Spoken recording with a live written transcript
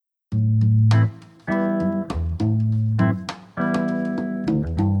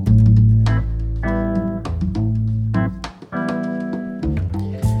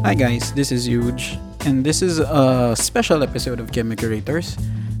Hi guys, this is Huge, and this is a special episode of Chemicurators.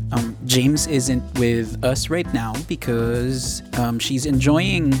 James isn't with us right now because she's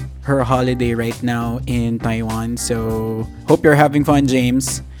enjoying her holiday right now in Taiwan. So hope you're having fun,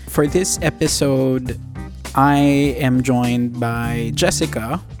 James. For this episode, I am joined by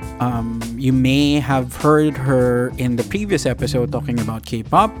Jessica. You may have heard her in the previous episode talking about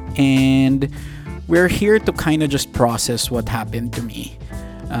K-pop, and we're here to kind of just process what happened to me.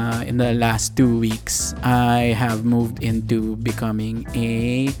 In the last 2 weeks, I have moved into becoming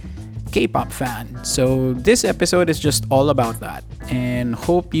a K-pop fan. So this episode is just all about that, and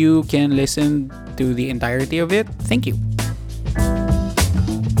hope you can listen to the entirety of it. Thank you.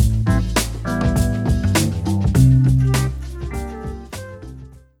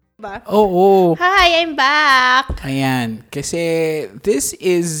 Oh. Hi, I'm back. Ayan. Kasi this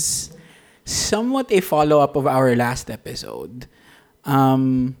is somewhat a follow-up of our last episode.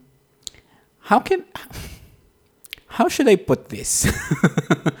 How should I put this?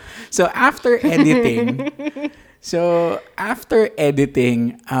 So after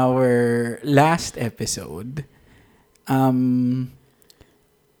editing our last episode, I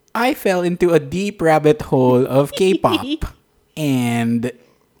fell into a deep rabbit hole of K-pop. And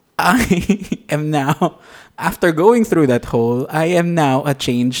I am now, after going through that hole, I am now a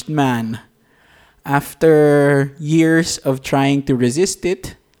changed man. After years of trying to resist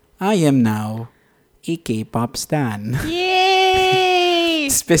it, I am now a K-pop stan. Yay!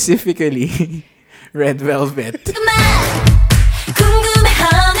 Specifically, Red Velvet.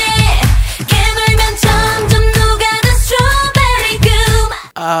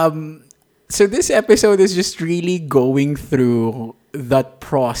 So this episode is just really going through that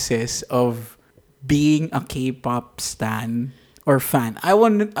process of being a K-pop stan or fan. I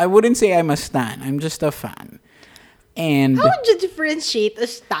wouldn't say I'm a stan. I'm just a fan. And how would you differentiate a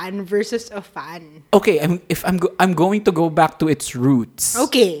stan versus a fan? Okay, I'm going to go back to its roots.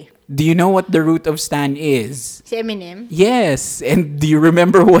 Okay. Do you know what the root of stan is? Si Eminem? Yes. And do you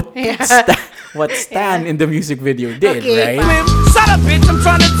remember what Stan in the music video did, right? Slim, shut up, bitch, I'm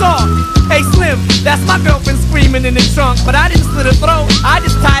trying to talk. Hey, Slim, that's my girlfriend screaming in the trunk. But I didn't slit her throat, I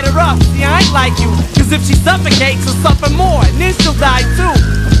just tied her up. See, I ain't like you, cause if she suffocates, she'll suffer more, and then she'll die too.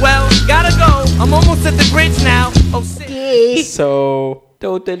 Well, gotta go, I'm almost at the bridge now. Oh, shit. Okay. So,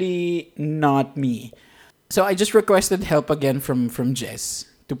 totally not me. So, I just requested help again from Jess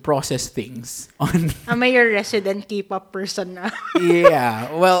to process things on... Am I your resident K-pop person na?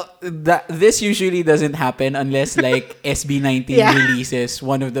 Yeah. Well, this usually doesn't happen unless like SB19 releases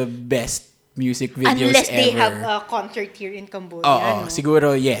one of the best music videos Unless ever. they have a concert here in Cambodia. Oo,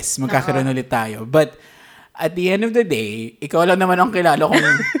 siguro yes. Magkakaroon ulit tayo. But at the end of the day, ikaw lang naman ang kilala kong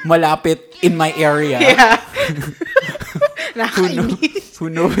malapit in my area. Yeah. who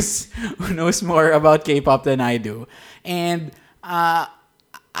knows more about K-pop than I do. And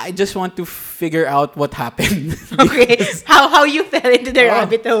I just want to figure out what happened. Okay. How you fell into the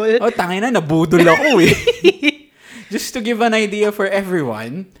rabbit hole. Oh, tangina, nabudol ako eh. Just to give an idea for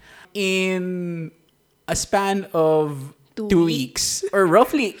everyone, in a span of 2 weeks, or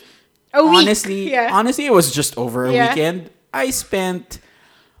roughly, a week. Honestly, it was just over a weekend. I spent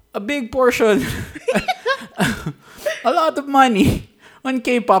a big portion, a lot of money on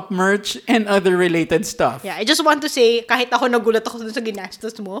K-pop merch and other related stuff. Yeah, I just want to say, kahit ako nagulat ako dun sa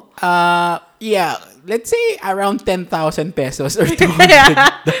ginastos mo. Yeah, let's say around 10,000 pesos or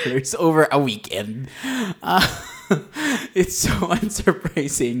 $200 over a weekend. It's so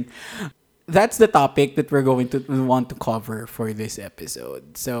unsurprising. That's the topic that we're going to want to cover for this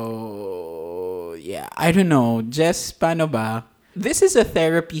episode. So, yeah, I don't know. Jess, paano ba? This is a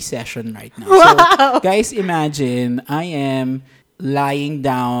therapy session right now. Wow. So, guys, imagine I am lying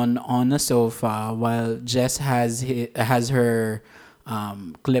down on a sofa while Jess has her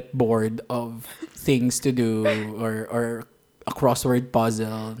clipboard of things to do or a crossword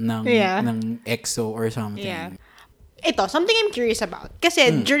puzzle ng EXO or something. Yeah. Ito, something I'm curious about.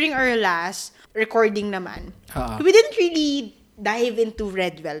 Kasi during our last recording naman, we didn't really dive into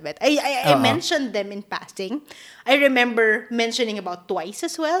Red Velvet. I mentioned them in passing. I remember mentioning about Twice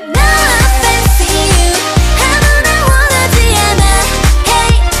as well.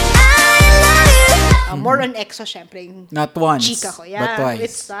 More on EXO, syempre. Not once, Chika ko. Yeah, but twice.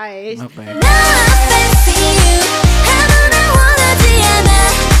 It's twice. Okay.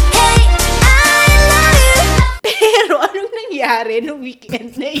 Pero anong nangyari nung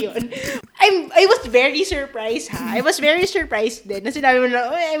weekend na yun? I was very surprised, ha? I was very surprised din. Na sinabi mo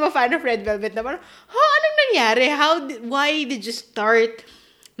na, I'm a fan of Red Velvet. Na parang, anong nangyari? Why did you start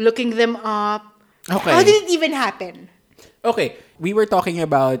looking them up? Okay. How did it even happen? Okay, we were talking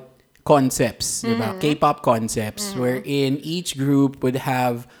about concepts, diba? K-pop concepts, wherein each group would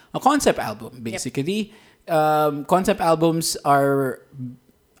have a concept album. Basically, concept albums are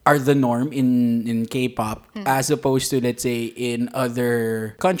the norm in K-pop as opposed to, let's say, in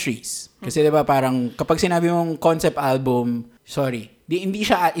other countries. Kasi diba parang kapag sinabi mong concept album, hindi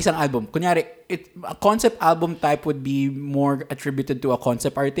siya isang album. Kunyari, a concept album type would be more attributed to a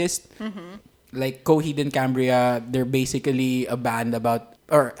concept artist. Like Coheed and Cambria, they're basically a band about,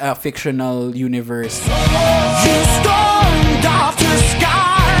 or a fictional universe. You stormed off the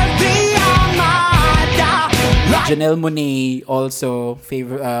sky beyond my doubt. Janelle Monáe, also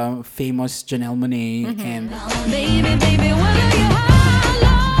famous Janelle Monáe, and Baby, baby, whether you're high or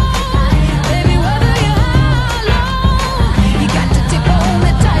low, baby, whether you're high or low, you got to tip on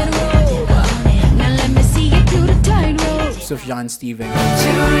the tightrope. Now let me see you do the tightrope. Sufjan Stevens.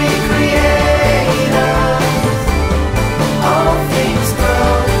 To recreate all things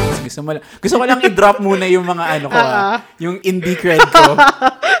grow. Gusto ko lang i-drop muna yung mga yung indie cred ko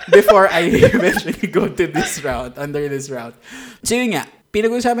before I eventually go to this route, under this route. So yun nga,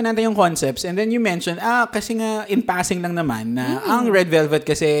 pinag-usapan natin yung concepts, and then you mentioned, kasi nga in passing lang naman na ang Red Velvet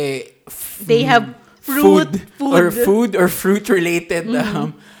kasi They have food or fruit related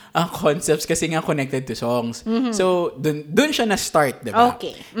concepts kasi nga connected to songs. So dun siya na-start, diba?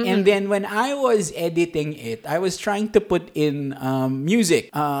 Okay. And then when I was editing it, I was trying to put in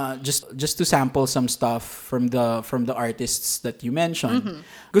music, just to sample some stuff from the artists that you mentioned.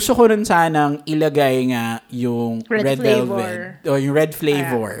 Gusto ko rin sanang ilagay nga yung Red Velvet o yung Red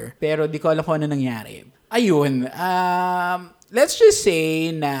Flavor, pero di ko alam kung ano nangyari. Ayun, let's just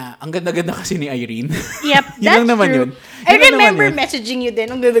say na ang ganda-ganda kasi ni Irene. Yep, Yun that's lang naman true. yun. I Yun lang remember naman yun. messaging you din.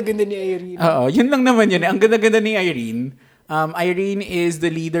 Ang ganda-ganda ni Irene. Oo, yun lang naman yun. Ang ganda-ganda ni Irene. Irene is the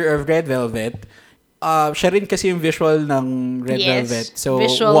leader of Red Velvet. Siya rin kasi yung visual ng Red Velvet. So,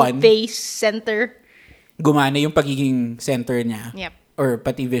 visual face center. gumana yung pagiging center niya. Yep. Or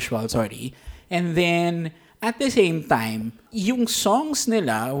pati visual, sorry. And then, at the same time, yung songs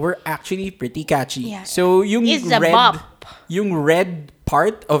nila were actually pretty catchy. Yeah. So, yung It's a bop. yung red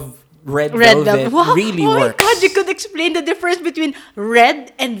part of Red Velvet Wow. really Oh works. my God, you could explain the difference between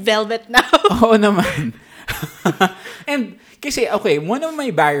red and velvet now. Oo naman. And kasi, okay, one of my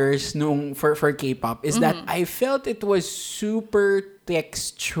barriers for K-pop is that I felt it was super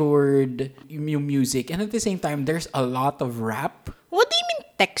textured yung music. And at the same time, there's a lot of rap. What do you mean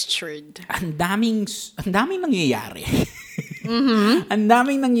textured? Ang daming nangyayari. Ang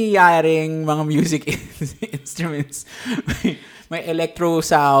daming nangyayaring mga music instruments. May electro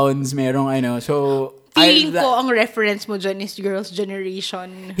sounds, merong so... Feeling ko ang reference mo dyan is Girls'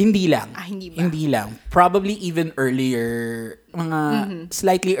 Generation. Hindi lang. Hindi ba? Hindi lang. Probably even earlier, mga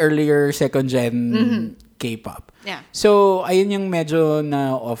slightly earlier second gen K-pop. Yeah. So, ayun yung medyo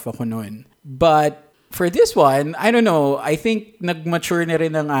na-off ako noon. But, for this one, I don't know, I think nag-mature na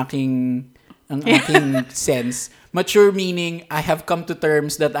rin ang aking sense. Mature meaning, I have come to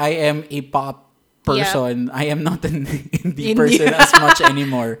terms that I am a pop person. Yeah. I am not an indie person as much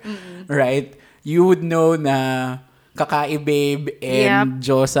anymore. Right? You would know na Kakai Babe and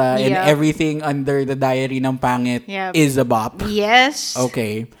Josa and everything under the Diary ng Pangit is a bop. Yes.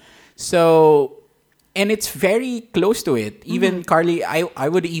 Okay. So, and it's very close to it. Even Carly, I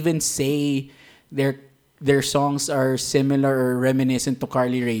would even say their songs are similar or reminiscent to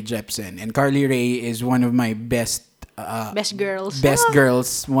Carly Rae Jepsen. And Carly Rae is one of my best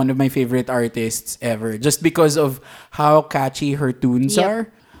girls, one of my favorite artists ever. Just because of how catchy her tunes are.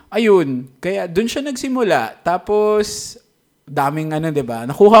 Ayun, kaya dun siya nagsimula. Tapos, daming diba?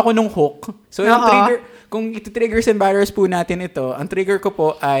 Nakuha ko nung hook. So, yung trigger, kung iti-triggers and barriers po natin ito, ang trigger ko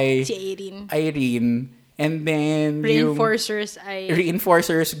po ay si Irene. And then, Reinforcers,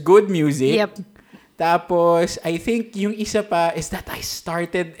 good music. Yep. Tapos, I think yung isa pa is that I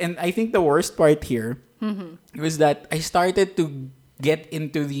started, and I think the worst part here was that I started to get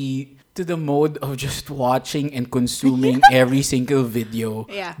into the mode of just watching and consuming every single video.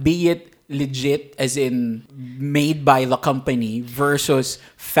 Yeah. Be it legit, as in made by the company, versus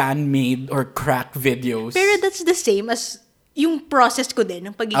fan-made or crack videos. Pero that's the same as yung process ko din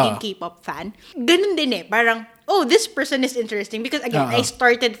ng pagiging K-pop fan. Ganun din Parang, this person is interesting. Because again, I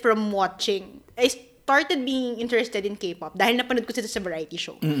started from watching. I started being interested in K-pop dahil napanood ko sila sa variety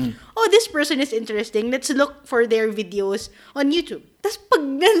show. This person is interesting. Let's look for their videos on YouTube. Tapos pag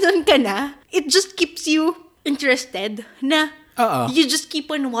nandun ka na, it just keeps you interested na you just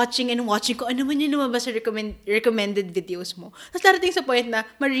keep on watching and watching kung ano man yung lumabas sa recommended videos mo. Tapos darating sa point na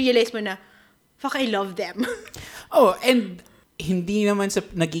ma-realize mo na, fuck, I love them. And hindi naman sa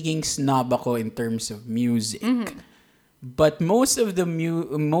nagiging snob ako in terms of music. But most of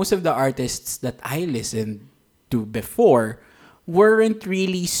the artists that I listened to before weren't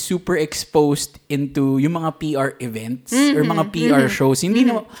really super exposed into yung mga PR events or mga PR shows. Hindi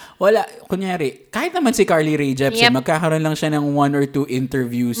na, wala, kunyari, kahit naman si Carly Rae Jepsen, magkakaroon lang siya ng 1 or 2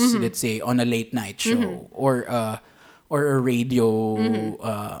 interviews, let's say, on a late night show or a radio,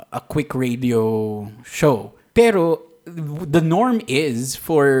 a quick radio show. Pero the norm is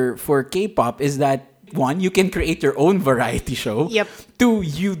for K-pop is that 1, you can create your own variety show. 2,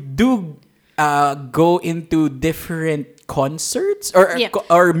 you do go into different concerts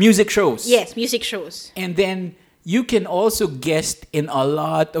or music shows. Yes, music shows. And then you can also guest in a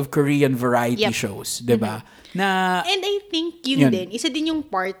lot of Korean variety shows, 'di ba? Na And I think yun din, isa din yung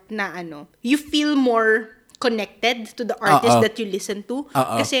part na you feel more connected to the artist that you listen to.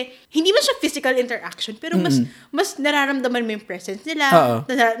 Kasi hindi man siya physical interaction, pero mas nararamdaman mo yung presence nila,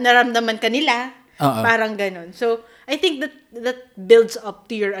 nararamdaman ka nila. Parang ganun. So, I think that builds up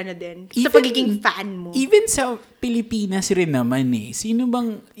to your sa pagiging fan mo. Even sa Pilipinas rin naman sino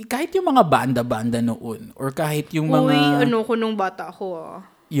bang, kahit yung mga banda-banda noon, or kahit yung mga... ko nung bata ako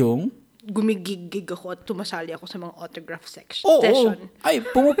Yung? Gumigig ako at tumasali ako sa mga autograph session. Ay,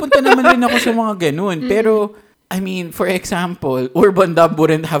 pumupunta naman rin ako sa mga ganun. Pero, I mean, for example, Urban Dub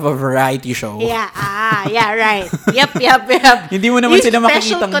wouldn't have a variety show. Yeah, right. Yep. Hindi mo naman sila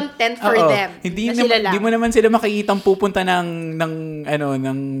makikitang special content for them. Hindi mo naman sila makikitang pupunta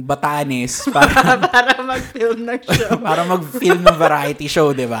ng Batanes para mag-film ng show. Para mag-film ng variety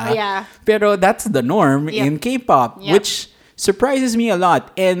show, 'di ba? Yeah. Pero that's the norm in K-pop, which surprises me a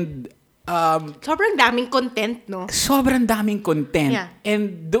lot. And sobrang daming content, no? Sobrang daming content. Yeah.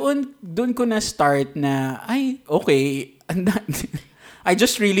 And doon ko na start na, okay, I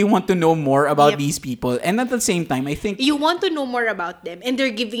just really want to know more about these people. And at the same time, I think... You want to know more about them and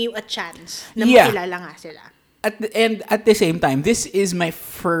they're giving you a chance na makilala nga sila. At the same time, this is my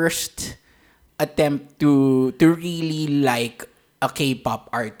first attempt to really like a K-pop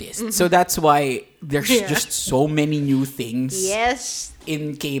artist. So that's why there's just so many new things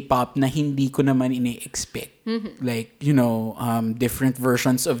in K-pop na hindi ko naman ini-expect. Like, different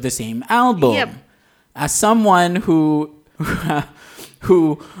versions of the same album. As someone who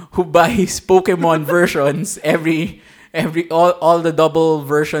buys Pokemon versions all the double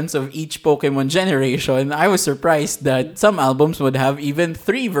versions of each Pokemon generation, I was surprised that some albums would have even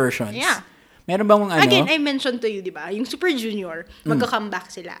 3 versions. Yeah. Meron bang Again, I mentioned to you, di ba? Yung Super Junior, magka-comeback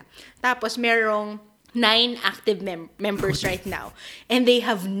sila. Tapos merong 9 active members right now. And they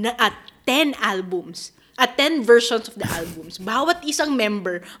have 10 albums. 10 versions of the albums. Bawat isang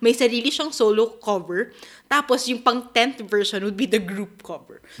member, may sarili siyang solo cover. Tapos yung pang 10th version would be the group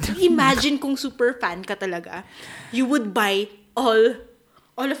cover. So imagine kung super fan ka talaga, you would buy all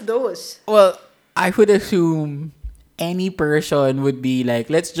of those. Well, I would assume any person would be like,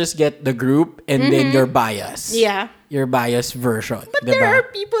 let's just get the group and then your bias. Yeah. Your bias version. But there are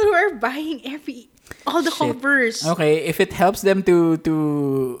people who are buying all the covers. Okay, if it helps them to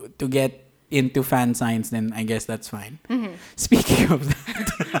get into fan signs, then I guess that's fine. Speaking of that.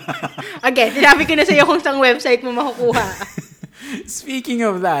 Again, sinabi ko na sa'yo kung saan website mo makukuha. Speaking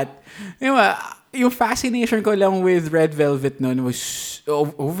of that, yung fascination ko lang with Red Velvet noon was,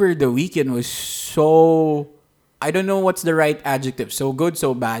 over the weekend, was so... I don't know what's the right adjective. So good,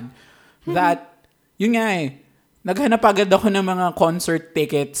 so bad. That, yun nga naghanap agad ako ng mga concert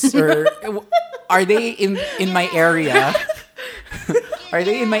tickets or are they in my area? Are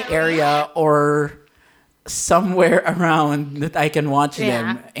they in my area or somewhere around that I can watch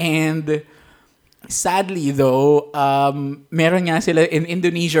them? And sadly though, meron nga sila in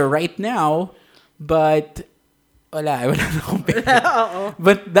Indonesia right now, but wala na akong pera.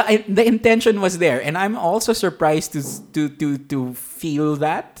 But the intention was there, and I'm also surprised to feel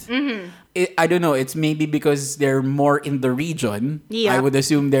that. I don't know. It's maybe because they're more in the region. Yeah. I would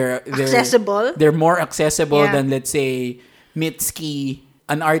assume they're accessible. They're more accessible than, let's say, Mitski,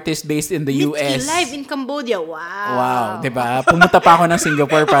 an artist based in the US. Mitski live in Cambodia. Wow, 'di ba? Pumunta pa ako ng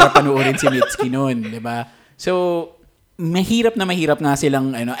Singapore para panoorin si Mitski noon, 'di ba? So mahirap nga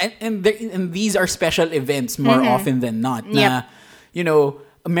silang and these are special events more often than not na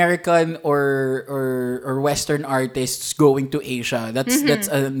American or Western artists going to Asia,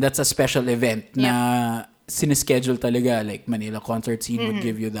 that's a special event na sineschedule talaga, like Manila Concert Scene would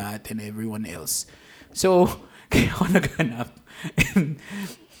give you that and everyone else. So kaya ako naghanap and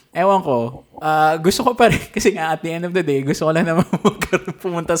ewan ko, gusto ko pa rin kasi nga at the end of the day, gusto ko lang naman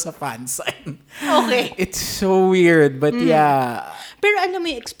pumunta sa fan sign. Okay. It's so weird, but yeah. Pero ano mo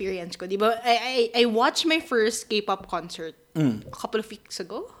yung experience ko, di ba? I watched my first K-pop concert a couple of weeks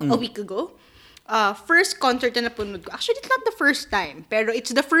ago, a week ago. first concert na napanood ko. Actually, it's not the first time, pero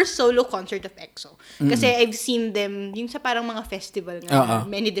it's the first solo concert of EXO. Kasi I've seen them, yung sa parang mga festival nga,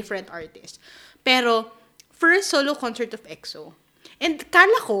 many different artists. Pero, first solo concert of EXO. And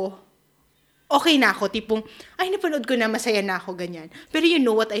kala ko, okay na ako. Tipong, ay, napanood ko na, masaya na ako, ganyan. Pero you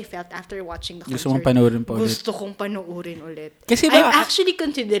know what I felt after watching the concert? Gusto mong panoorin pa ulit? Gusto kong panoorin ulit. Kasi I'm actually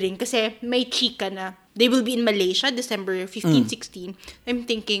considering, kasi may chika na, they will be in Malaysia, December 15, 16. I'm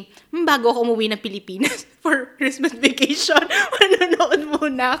thinking, bago ako umuwi ng Pilipinas for Christmas vacation, manonood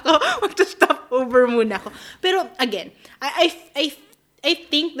muna ako. Mag-stop over muna ako. Pero, again, I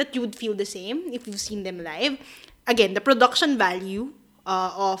think that you would feel the same if you've seen them live. Again, the production value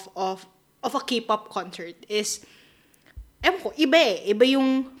of a K-pop concert is, ewan ko, iba eh. Iba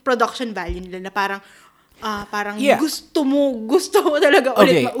yung production value nila na parang gusto mo talaga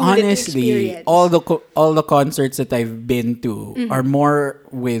ulit maulit honestly, experience. all the concerts that I've been to are more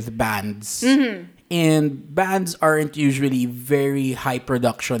with bands. And bands aren't usually very high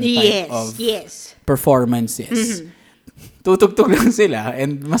production type of performances. Tutugtog lang sila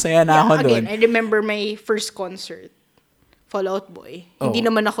and masaya na ako doon. Again, I remember my first concert, Fall Out Boy. Hindi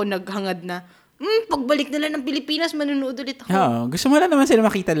naman ako naghangad na, pagbalik nila ng Pilipinas, manunood ulit ako. Gusto mo lang naman sila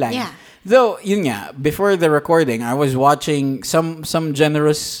makita live. Yeah. Though, yun nga, before the recording, I was watching some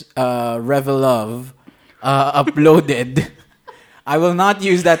generous Revel Love uploaded. I will not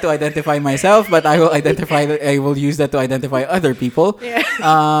use that to identify myself, but I will use that to identify other people. Yeah.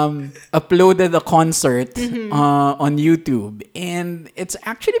 Uploaded a concert on YouTube, and it's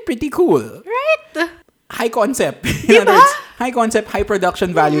actually pretty cool. Right? High concept. Diba? High concept, high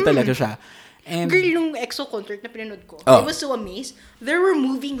production value talaga siya. And Girl, yung EXO concert na pinanood ko, I was so amazed. There were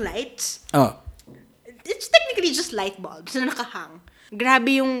moving lights. It's technically just light bulbs na nakahang.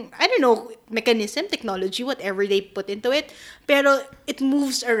 Grabe yung, I don't know, mechanism, technology, whatever they put into it. Pero it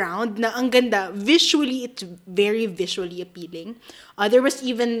moves around na ang ganda. Visually, it's very visually appealing. There was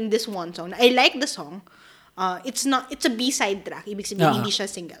even this one song. I like the song. It's a B-side track. Ibig sabihin, hindi siya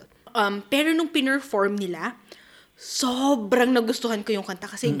single. Pero nung pinerform nila, sobrang nagustuhan ko yung kanta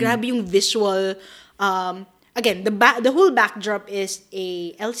kasi grabe yung visual. Again, the whole backdrop is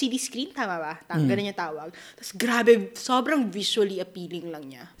a LCD screen, tama ba? Ganun yung tawag. Tapos grabe, sobrang visually appealing lang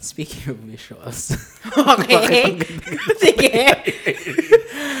niya. Speaking of visuals. Okay. Sige.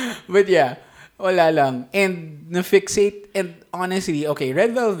 But yeah, wala lang. And na-fixate, and honestly, okay,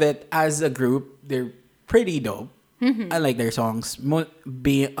 Red Velvet as a group, they're pretty dope. I like their songs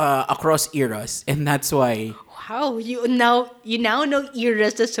across eras, and that's why. Wow, you now know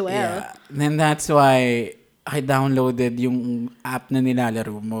eras as well. Yeah, and that's why I downloaded yung app na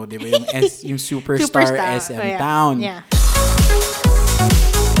nilalaro mo, di ba? Yung Superstar SM Town. Yeah.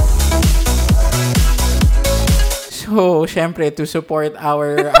 So, syempre, to support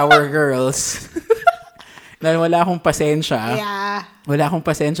our girls, dahil wala akong pasensya. Yeah. Wala akong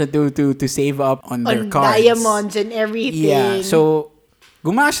pasensya to save up on their cards. Diamonds and everything. Yeah. So,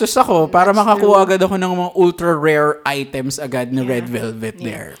 gumastos ako para makakuha agad ako ng mga ultra rare items agad na Red Velvet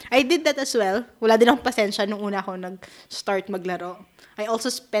there. I did that as well. Wala din akong pasensya nung una ako nag-start maglaro. I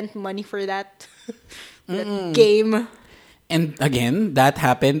also spent money for that game. And again, that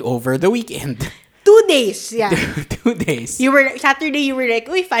happened over the weekend. 2 days, yeah. 2 days. Saturday, you were like,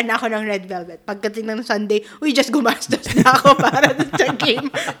 uy, fan ako ng Red Velvet. Pagdating ng Sunday, uy, just gumastos na ako para sa game.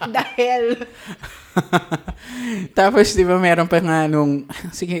 Dahil... Tapos, di ba, meron pa nga nung,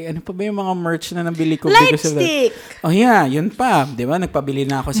 sige, ano pa ba yung mga merch na nabili ko? Lightstick! Oh yeah, yun pa. Di ba, nagpabili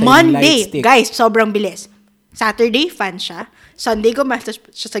na ako sa Monday, Lightstick. guys, sobrang bilis. Saturday, fan siya. Sunday, gumastos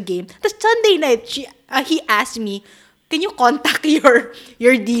siya sa game. Tapos Sunday night, he asked me, can you contact your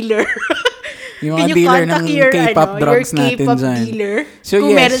dealer? Yung mga dealer ng K-pop drugs natin K-pop dyan. Dealer, So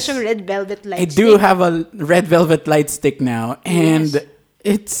kung yes, meron siyang Red Velvet light I do have a Red Velvet light stick now, and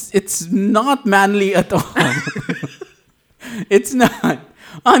it's not manly at all. It's not.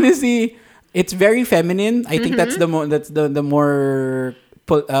 Honestly, it's very feminine. I think that's the more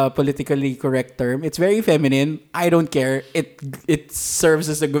politically correct term. It's very feminine. I don't care. It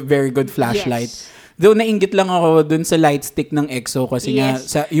serves as a very good flashlight. Yes. Though nainggit lang ako dun sa light stick ng EXO kasi nga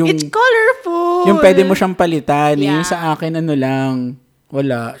it's colorful. Yung pwede mo siyang palitan. Yeah. Yung sa akin ano lang,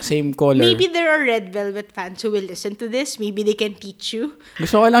 wala, same color. Maybe there are Red Velvet fans who will listen to this. Maybe they can teach you.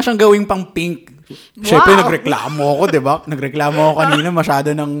 Gusto ko lang siyang gawing pang pink. Siyempre, nagreklamo ako, di ba? Nagreklamo ako kanina,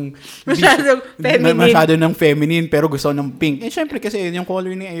 masyadong feminine. Masyado ng feminine, pero gusto ko ng pink. Eh, siyempre, kasi yun yung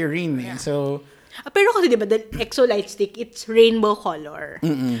color ni Irene. Yeah. So, Pero kasi diba, the EXO light stick, it's rainbow color.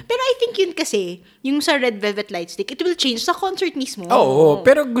 Pero I think yun kasi, yung sa red velvet light stick, it will change sa concert mismo. Oo,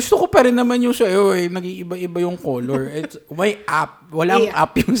 pero gusto ko pa rin naman yung sa'yo eh. Nag-iiba-iba yung color. May app. Walang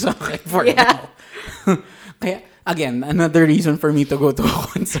app yung sa akin for now. Kaya, again, another reason for me to go to a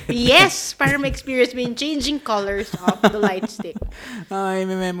concert. Yes! Para ma-experience mo yung changing colors of the light stick. Ay,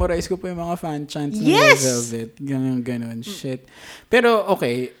 memorize ko po yung mga fan chants ng Yes! Red Velvet. Ganon. Shit. Pero,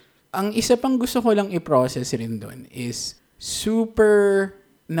 okay. Ang isa pang gusto ko lang i-process rin doon is super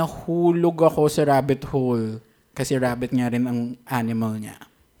nahulog ako sa rabbit hole. Kasi rabbit nga rin ang animal niya.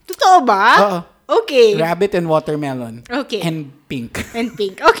 Totoo ba? Oo. Okay. Rabbit and watermelon. Okay. And pink. And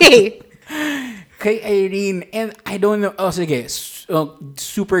pink. Okay. Kay Irene, and I don't know, sige,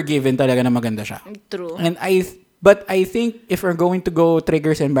 super given talaga na maganda siya. True. And but I think if we're going to go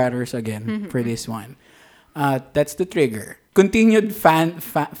triggers and batters again for this one, that's the trigger. Continued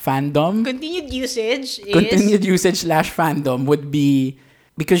fandom. Continued usage is... Continued usage / fandom would be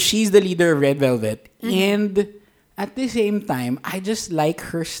because she's the leader of Red Velvet. And at the same time, I just like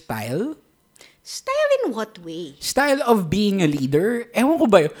her style. Style in what way? Style of being a leader. Ewan ko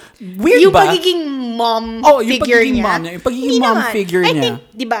ba yun? Weird Yung ba? pagiging mom yung figure pagiging niya. mom niya. Yung pagiging Hindi mom naman. figure I niya. think,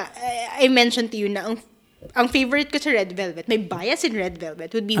 di ba, I mentioned to you na ang favorite ko sa Red Velvet, my bias in Red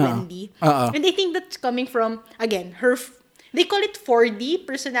Velvet would be Wendy. And I think that's coming from, again, they call it 4D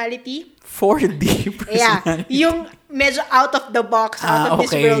personality. 4D personality? Yeah. Yung medyo out of the box, out of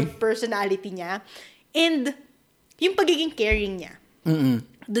this okay. world personality niya. And yung pagiging caring niya.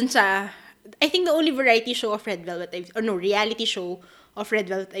 Dun sa, I think the only variety show of Red Velvet, reality show of Red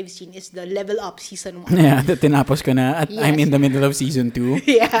Velvet I've seen is the Level Up Season 1. Yeah, tinapos ko na at Yes. I'm in the middle of season 2.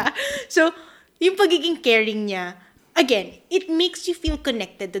 Yeah. So, yung pagiging caring niya, again, it makes you feel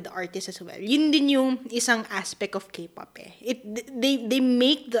connected to the artist as well. Yun din yung isang aspect of K-pop eh. They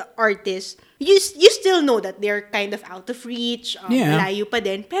make the artist, you still know that they're kind of out of reach, layo pa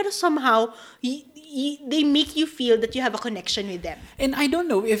din, pero somehow, they make you feel that you have a connection with them. And I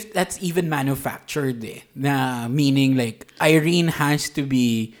don't know if that's even manufactured eh. Na meaning like, Irene has to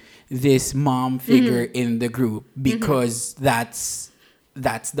be this mom figure in the group because that's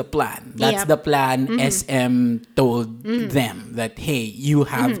the plan. That's the plan SM told them that, hey, you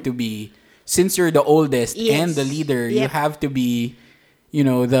have to be, since you're the oldest and the leader, you have to be, you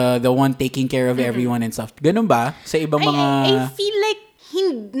know, the one taking care of everyone and stuff. Ganun ba? Sa ibang mga... I feel like,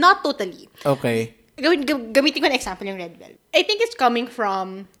 not totally. Okay. Gamitin ko na example yung Red Velvet. I think it's coming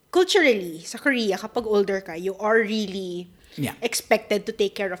from, culturally, sa Korea, kapag older ka, you are really expected to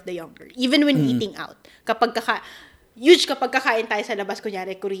take care of the younger. Even when eating out. Kapag kakain tayo sa labas,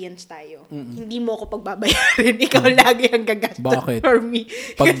 kunyari, Koreans tayo. Hindi mo ako pagbabayarin. Ikaw lagi ang gagastos for me.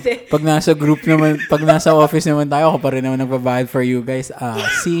 Pag nasa group naman, pag nasa office naman tayo, ako pa rin naman nagbabayad for you guys.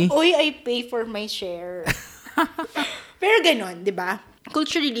 See? Uy, I pay for my share. Pero ganon, di ba?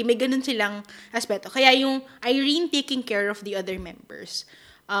 Culturally, may ganun silang aspeto. Kaya yung Irene taking care of the other members,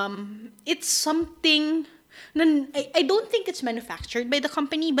 it's something... I don't think it's manufactured by the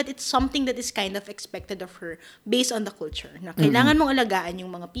company, but it's something that is kind of expected of her based on the culture. Na kailangan mong alagaan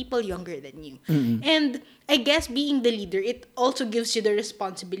yung mga people younger than you. And I guess being the leader, it also gives you the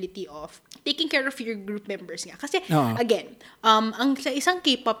responsibility of taking care of your group members nga. Kasi, again, ang sa isang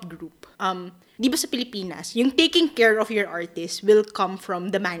K-pop group, di ba sa Pilipinas, yung taking care of your artist will come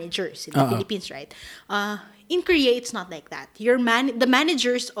from the managers in the Philippines, right? In Korea, it's not like that. The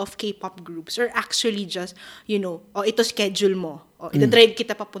managers of K-pop groups are actually just, ito schedule mo. Ida-drive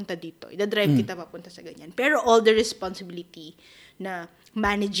kita papunta dito. Ida-drive kita papunta sa ganyan. Pero all the responsibility na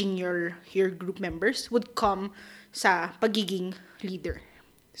managing your group members would come sa pagiging leader.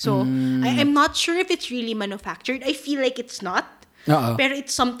 So, I'm not sure if it's really manufactured. I feel like it's not. Pero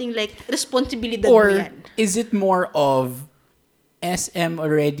it's something like responsibilidad mo yan. Or is it more of SM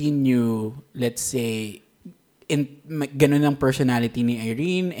already knew, let's say, ganun ang personality ni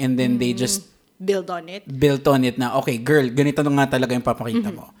Irene and then they just built on it na, okay, girl, ganito na nga talaga yung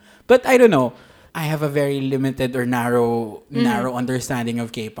papakita mo. But I don't know. I have a very limited or narrow understanding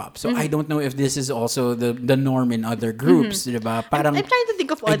of K-pop. So I don't know if this is also the norm in other groups, diba? Parang, I'm trying to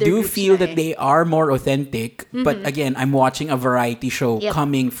think of other I do groups feel that they are more authentic, but again, I'm watching a variety show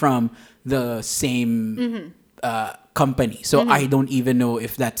coming from the same company. So I don't even know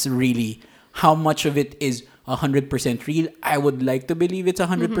if that's really, how much of it is 100% real. I would like to believe it's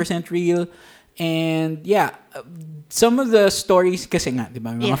 100% real. And yeah, some of the stories kasi nga, di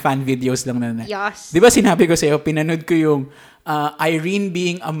ba? Mga fan videos lang na. Yes. Di ba sinabi ko sa'yo, pinanood ko yung Irene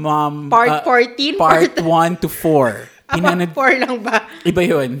being a mom. Part 14? Part 1 to 4. Part 4 lang ba? Iba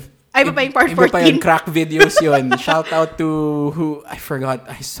yun. Ay, iba pa yung part Iba pa yun, 14. crack videos yun. Shout out to who, I forgot,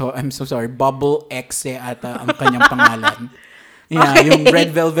 I'm so sorry, Bubble X ata ang kanyang pangalan. Yeah, Okay. yung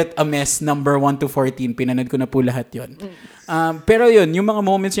Red Velvet A Mess, number 1 to 14, pinanood ko na po lahat yun. Pero yun, yung mga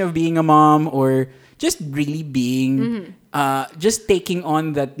moments niya of being a mom or just really being, just taking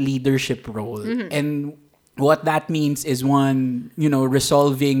on that leadership role. And what that means is one,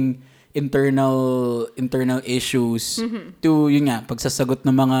 resolving internal issues to, yun nga, pagsasagot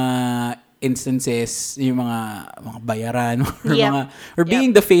ng mga instances, yung mga bayaran or Yep. or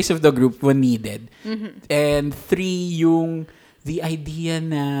being the face of the group when needed. And 3, yung the idea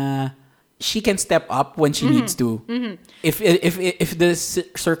na she can step up when she needs to. If the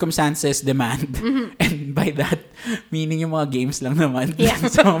circumstances demand. And by that, meaning yung mga games lang naman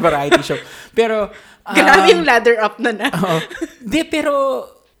sa mga variety show. Pero Grabe yung ladder up na. pero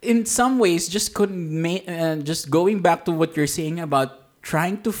in some ways, just going back to what you're saying about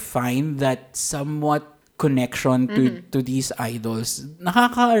trying to find that somewhat connection to these idols,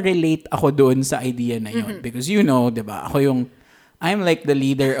 nakaka-relate ako doon sa idea na yun. Because diba, I'm like the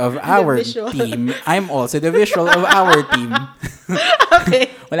leader of our visual. team. I'm also the visual of our team. Okay.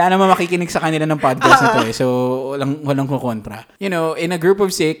 Wala namang makikinig sa kanila ng podcast na to eh. So, walang kukontra. In a group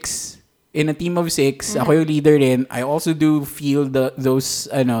of 6, in a team of 6, ako yung leader din. I also do feel those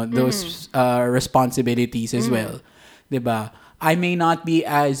responsibilities as well. 'Di ba? I may not be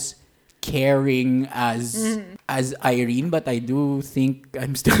as caring as Irene, but I do think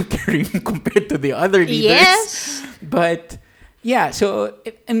I'm still caring compared to the other leaders. Yes. But yeah, so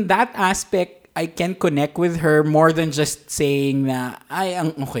in that aspect, I can connect with her more than just saying na,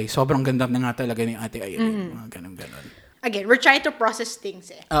 okay, sobrang ganda na nga talaga ni Ate Irene. Mga ganun. Again, we're trying to process things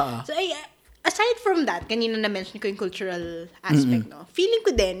eh. Oo. So, aside from that, kanina na-mention ko yung cultural aspect, no? Feeling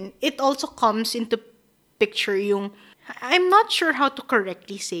ko din, it also comes into picture yung, I'm not sure how to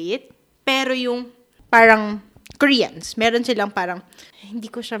correctly say it, pero yung parang Koreans, meron silang parang, hindi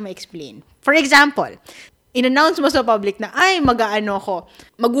ko siya ma-explain. For example, in-announce mo sa public na,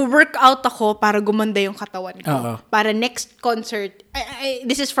 mag-workout ako para gumanda yung katawan ko. Oo. Para next concert,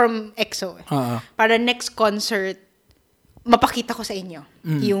 this is from EXO. Oo. Para next concert, mapakita ko sa inyo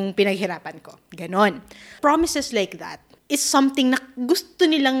yung pinaghirapan ko. Ganon. Promises like that is something na gusto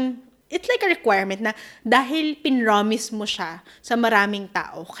nilang, it's like a requirement na dahil pinromise mo siya sa maraming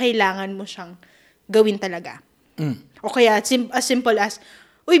tao, kailangan mo siyang gawin talaga. O kaya, as simple as,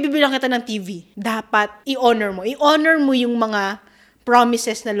 bibilang kita ng TV. Dapat i-honor mo. I-honor mo yung mga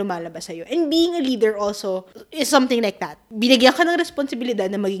promises na lumalabas sa'yo. And being a leader also is something like that. Binigyan ka ng responsibilidad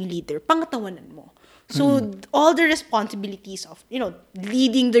na maging leader, pangatawanan mo. So, all the responsibilities of,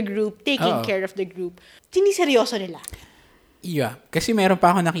 leading the group, taking care of the group, siniseryoso nila. Yeah. Kasi meron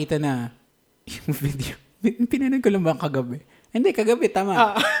pa ako nakita na yung video. Pinanood ko lang ba kagabi? Hindi, kagabi.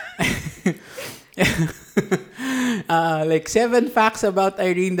 Tama. Like 7 facts about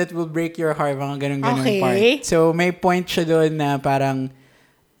Irene that will break your heart. Mga ganun-ganun part. So, may point siya doon na parang,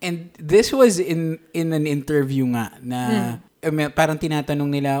 and this was in an interview nga na parang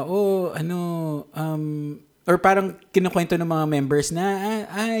tinatanong nila, or parang kinukwento ng mga members na,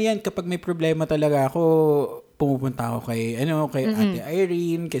 yan, kapag may problema talaga ako, pumupunta ako kay Ate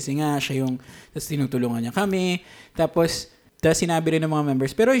Irene kasi nga siya yung, tapos tinutulungan niya kami. Tapos sinabi rin ng mga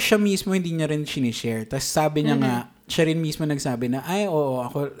members, pero siya mismo hindi niya rin sinishare. Tapos sabi niya nga, siya rin mismo nagsabi na,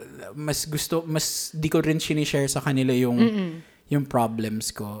 ako, mas di ko rin sinishare sa kanila yung problems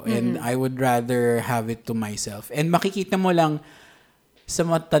ko. And I would rather have it to myself. And makikita mo lang sa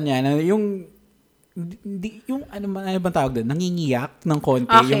mata niya na yung ano bang tawag doon? Nangingiyak ng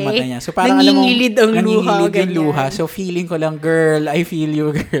konti yung mata niya. So parang nangingilid ang luha. Nangingilid yung luha. So feeling ko lang, girl, I feel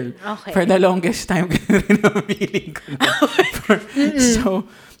you, girl. Okay. For the longest time, ganun ang feeling ko. So,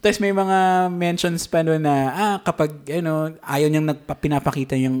 tapos may mga mentions pa doon na, kapag, ayaw niyang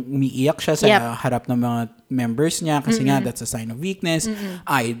pinapakita yung umiiyak siya sa harap ng mga members niya kasi nga, that's a sign of weakness.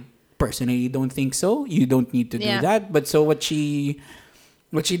 I personally don't think so. You don't need to do that. But so what she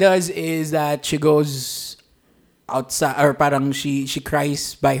does is that she goes outside, or parang she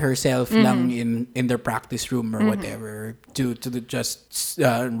cries by herself lang in their practice room or whatever to just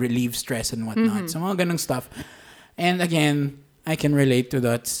relieve stress and whatnot. So mga ganung stuff. And again, I can relate to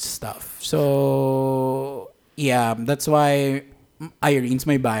that stuff. So yeah, that's why Irene's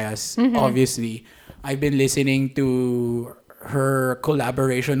my bias. Obviously, I've been listening to her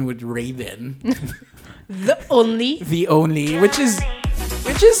collaboration with Raiden. The only, which is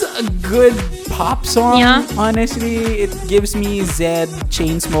a good pop song. Yeah. Honestly, it gives me Zed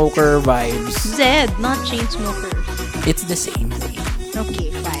Chainsmoker vibes. Zed, not Chainsmokers. It's the same thing. Okay,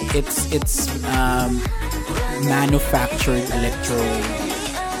 fine. It's manufactured electro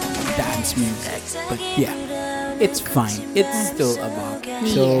dance music. But yeah, it's fine. It's still a bop.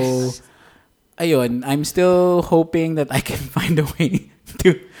 So, ayun, I'm still hoping that I can find a way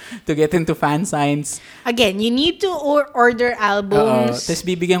to get into fan signs. Again, you need to order albums. Tapos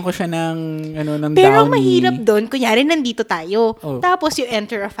bibigyan ko siya ng Pero Downy. mahirap doon, kunyari nandito tayo. Oh. Tapos you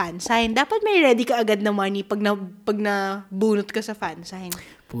enter a fan sign. Dapat may ready ka agad na money pag nabunot ka sa fan sign.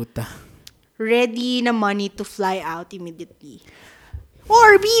 Puta. Ready na money to fly out immediately.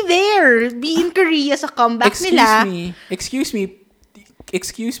 Or be there. Be in Korea sa comeback nila. Excuse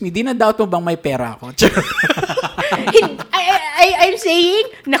me, dinadoubt mo bang may pera ako? I'm saying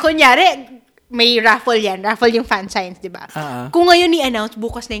na kunyari, may raffle yan. Raffle yung fan signs, di ba? Kung ngayon i-announce,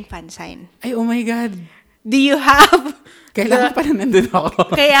 bukas na yung fan sign. Ay, oh my God. Do you have... Kailangan pa na nandun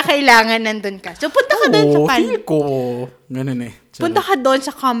ako. Kaya kailangan nandun ka. So, punta ka doon sa fan... feel ko. Ganun eh. Punta ka doon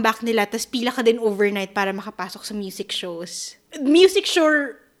sa comeback nila, tapos pila ka din overnight para makapasok sa music shows. Music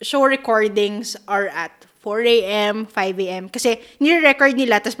show recordings are at 4 a.m., 5 a.m. Kasi nire-record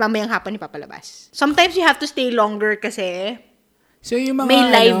nila, tapos mamayang hapon ipapalabas. Sometimes you have to stay longer kasi so yung mga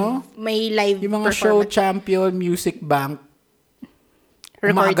may live yung mga show champion, music bank,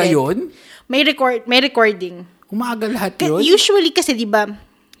 umaga yun? May recording. Umaga lahat yun? Usually kasi, di ba,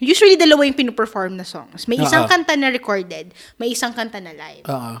 dalawa yung pinu-perform na songs. May isang kanta na recorded, may isang kanta na live.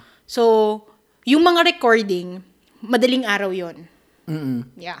 So, yung mga recording, madaling araw yun.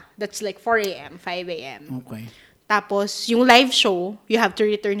 Yeah, that's like 4 a.m., 5 a.m. Okay. Tapos, yung live show, you have to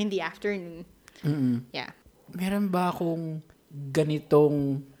return in the afternoon. Yeah. Meron ba akong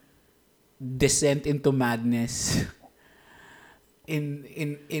ganitong descent into madness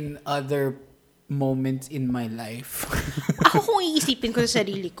in other moments in my life? Ako kung iisipin ko sa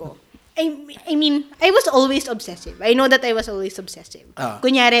sarili ko, I mean, I was always obsessive. I know that I was always obsessive.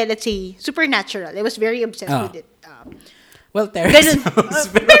 Kunyari, let's say, Supernatural. I was very obsessed with it. Well, Terrace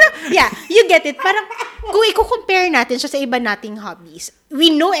House. Pero, yeah, you get it. Parang, kung i-compare natin siya sa iba nating hobbies, we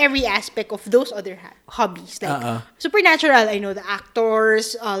know every aspect of those other hobbies. Like, Supernatural, I know the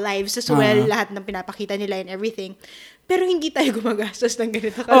actors, lives as well, lahat ng pinapakita nila and everything. Pero hindi tayo gumagastos ng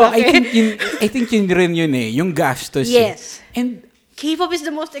ganito kalaki. I think yun rin yun eh. Yung gastos. Yes. And K-pop is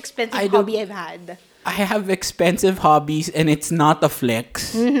the most expensive hobby I've had. I have expensive hobbies and it's not a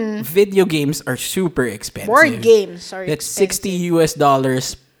flex. Video games are super expensive. Board games are That's expensive.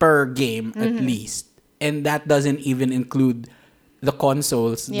 $60 per game at least. And that doesn't even include the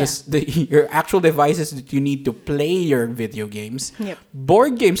consoles, Yeah. your actual devices that you need to play your video games. Yep.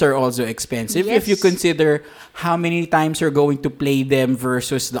 Board games are also expensive if you Yes. consider how many times you're going to play them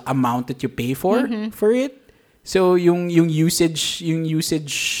versus the amount that you pay for it. So yung usage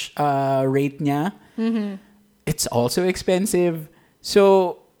rate niya, it's also expensive.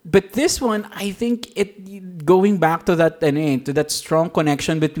 So but this one, I think it going back to that strong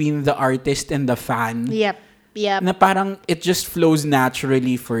connection between the artist and the fan. Yep. Na parang it just flows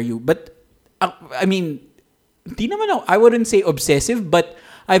naturally for you. But I mean, I wouldn't say obsessive, but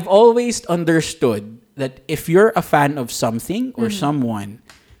I've always understood that if you're a fan of something or someone,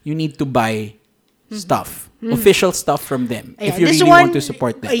 you need to buy stuff. Official stuff from them. Ayan, if you this really one, want to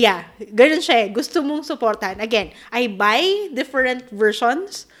support them. Yeah. Ganun siya eh. Gusto mong supportan. Again, I buy different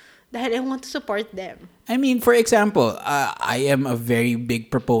versions dahil I want to support them. I mean, for example, I am a very big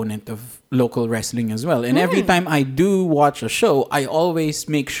proponent of local wrestling as well. And every time I do watch a show, I always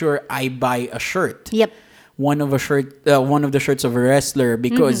make sure I buy a shirt. Yep. One of the shirts of a wrestler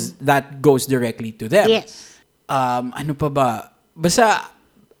because that goes directly to them. Yes. Ano pa ba? Basta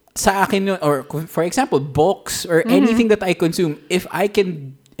sa akin, or for example, books or anything that I consume, if I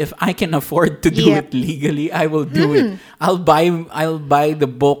can afford to do it legally, I will do it. I'll buy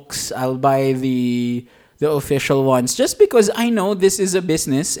the books. I'll buy the official ones just because I know this is a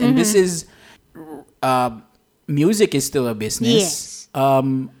business and this is music is still a business.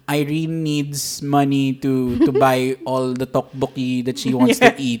 Yes. Irene needs money to buy all the tteokbokki that she wants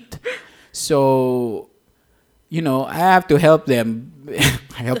to eat. So, I have to help them.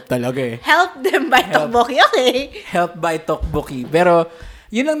 Help talaga eh. Help them buy tteokbokki. Okay. Help buy tteokbokki. Pero,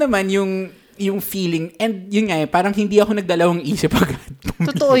 yun lang naman yung feeling. And yun nga eh, parang hindi ako nagdalawang isip agad.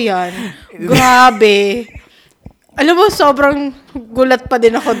 Totoo yan. Grabe. Alam mo, sobrang gulat pa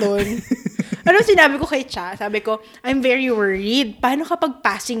din ako doon. Ano sinabi ko kay Cha? Sabi ko, I'm very worried. Paano kapag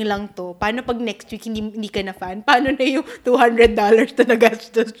passing lang to? Paano pag next week hindi ka na fan? Paano na yung $200 na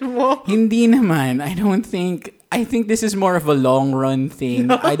nagastos mo? Hindi naman. I think this is more of a long run thing.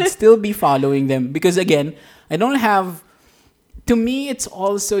 I'd still be following them because again, to me, it's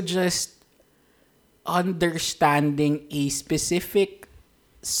also just understanding a specific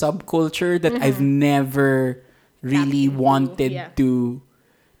subculture that I've never really wanted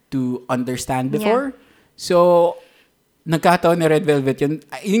to understand before. So, nagkataon na Red Velvet yun.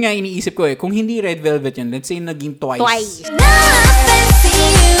 Yun nga iniisip ko kung hindi Red Velvet yun, let's say naging twice.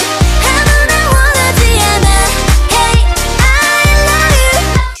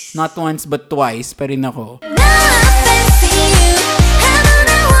 Not once but twice pa rin ako.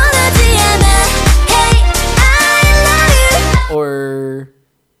 Or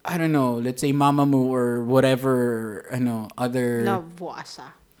I don't know, let's say Mamamoo or whatever, other... Love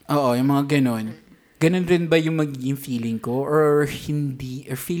Wasa. Oo, yung mga ganon. Ganon rin ba yung magiging feeling ko? Or hindi?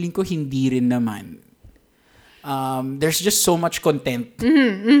 Or feeling ko hindi rin naman. There's just so much content.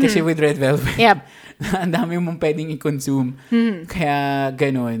 Kasi with Red Velvet, ang dami mong pwedeng i-consume. Kaya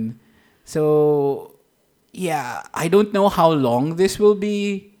ganon. So, yeah, I don't know how long this will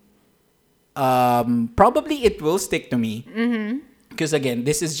be. Probably it will stick to me. Because again,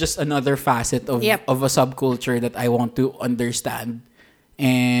 this is just another facet of a subculture that I want to understand.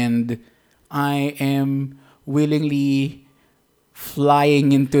 And I am willingly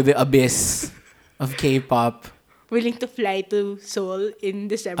flying into the abyss of K-pop. Willing to fly to Seoul in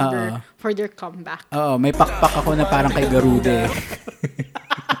December for their comeback. May pakpak ako na parang kay Garuda.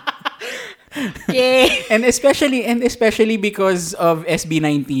 Okay. and especially because of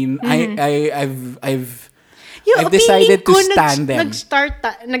SB19, I've decided to stand them.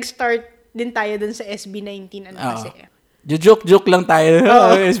 Nag-start din tayo dun sa SB19 kasi. Joke lang tayo.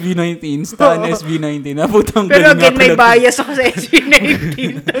 SB19, stan SB19. Putang pero galing again, may bias ako sa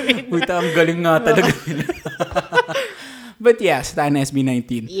SB19. Putang galing nga talaga. But yeah, stan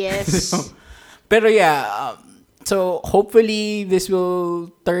SB19. Yes. Pero yeah, so hopefully this will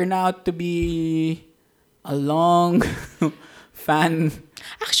turn out to be a long fan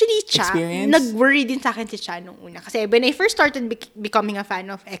Actually, Cha, experience? nag-worry din sa akin si Cha nung una. Kasi when I first started becoming a fan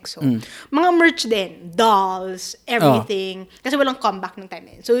of EXO, mga merch din, dolls, everything. Kasi walang comeback ng time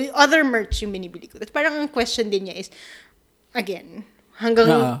na yun. So, other merch yung binibili ko. That's parang ang question din niya is, again,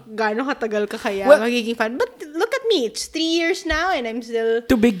 hanggang gaano katagal ka kaya magiging fan? But look at me, it's 3 years now and I'm still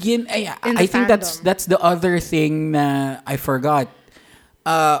to begin, I think that's the other thing na I forgot.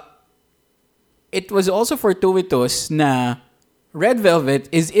 It was also fortuitous na Red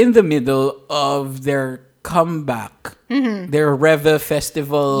Velvet is in the middle of their comeback. Their Reve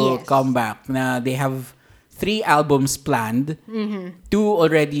Festival comeback. Na they have 3 albums planned. 2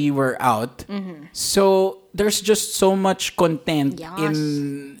 already were out. So, there's just so much content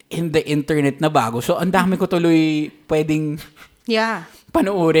in the internet na bago. So, ang dami ko tuloy pwedeng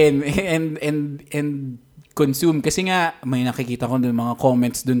panoorin and consume. Kasi nga, may nakikita ko dun mga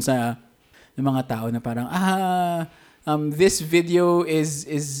comments dun sa mga tao na parang, this video is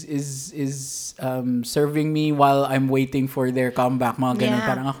serving me while I'm waiting for their comeback. Mga ganun.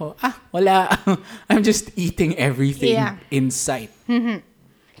 Parang ako, wala. I'm just eating everything in sight.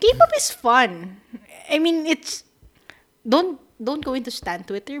 K-pop is fun. I mean, it's don't go into Stan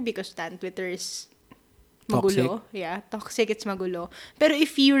Twitter because Stan Twitter is magulo. Toxic. Yeah, toxic, it's magulo. Pero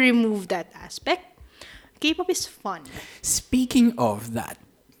if you remove that aspect, K-pop is fun. Speaking of that,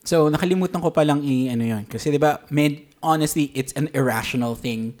 so nakalimutan ko palang ano yun. Kasi diba, honestly, it's an irrational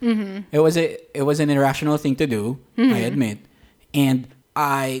thing. It was an irrational thing to do, I admit. And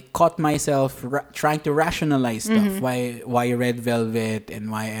I caught myself trying to rationalize stuff. Why Red Velvet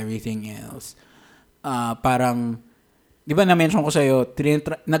and why everything else. Parang, di ba na-mention ko sa'yo,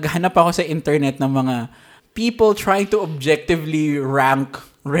 naghanap ako sa internet ng mga people trying to objectively rank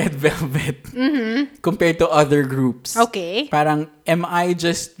Red Velvet compared to other groups. Okay. Parang, am I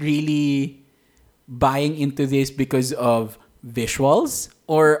just really buying into this because of visuals?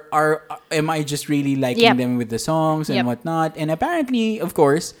 Or am I just really liking them with the songs and whatnot? And apparently, of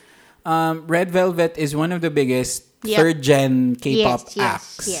course, Red Velvet is one of the biggest third-gen K-pop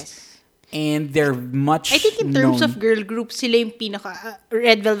acts. Yes. And they're much I think in terms known. of girl group, sila yung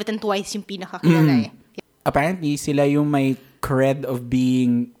Red Velvet and Twice yung pinaka-kilala eh. Apparently, sila yung may cred of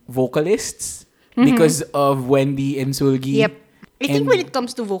being vocalists because of Wendy and Sulgi. Yep. I think when it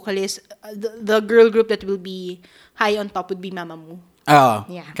comes to vocalists, the girl group that will be high on top would be Mamamoo.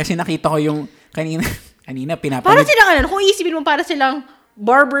 Kasi nakita ko yung kanina pinapanood. Para silang kung isipin mo, para silang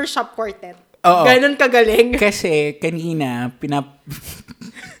barbershop quartet. Ganon kagaling. Kasi kanina,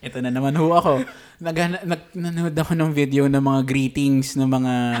 ito na naman ho ako. Nanood ako ng video ng mga greetings ng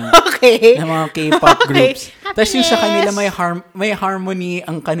mga ng mga K-pop groups. Tapos yung sa kanila may harmony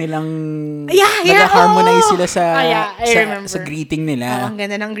ang kanilang nag-harmonize sila sa greeting nila. Ang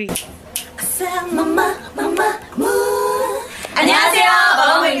ganda ng greeting. 안녕하세요,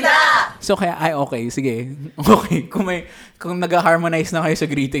 마마무입니다. So kaya okay, sige. Okay, kung nag-harmonize na kayo sa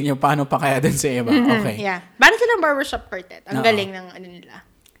greeting niyo, paano pa kaya dun sa iba? Okay. Yeah. Para silang barbershop quartet. Ang galing ng nila.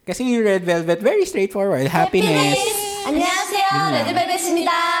 Kasi yung Red Velvet, very straightforward. Happiness. 안녕하세요.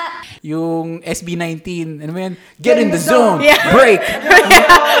 레드벨벳입니다. Yung SB19, ano ba yan? Get in the zone. Break.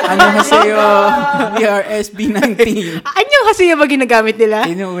 Annyeonghaseyo. We are SB19. Anyong kasi yung ba ginagamit nila?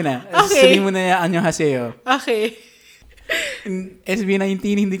 Yun yung una. Okay. Sabihin mo na yan, annyeonghaseyo. Okay.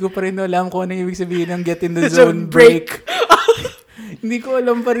 SB19, hindi ko pa rin alam kung ano ibig sabihin ng get in the Zone zone, break. Hindi ko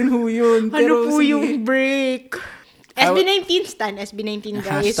alam pa rin ho yun. Pero Ano po sige. yung break? SB19 stan. SB19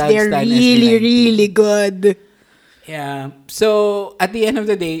 guys. Hashtag They're stan really, SB19. really good. Yeah. So, at the end of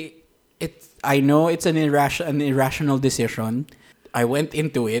the day, I know it's an irrational decision. I went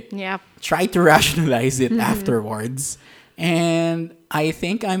into it. Yep. Tried to rationalize it afterwards. And I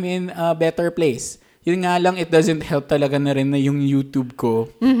think I'm in a better place. Yun nga lang, it doesn't help talaga na rin na yung YouTube ko.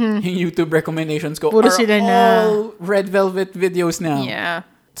 Yung YouTube recommendations ko Puro are sila na. all Red Velvet videos now. Yeah.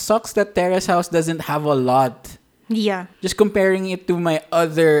 Sucks that Terrace House doesn't have a lot. Yeah. Just comparing it to my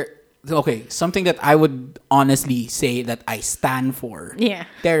other... Okay, something that I would honestly say that I stand for. Yeah.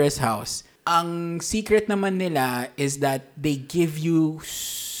 Terrace House. Ang secret naman nila is that they give you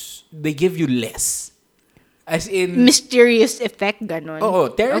less. As in... Mysterious effect, ganon. Oh,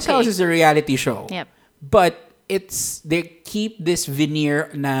 Terrace Okay. House is a reality show. Yep. But they keep this veneer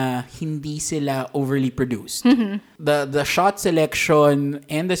na hindi sila overly produced. The shot selection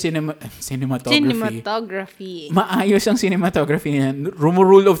and the cinematography. Maayos ang cinematography niya.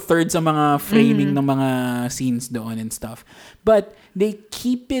 Rumurule of thirds ang mga framing ng mga scenes doon and stuff. But they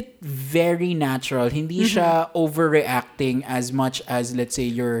keep it very natural. Hindi siya overreacting as much as, let's say,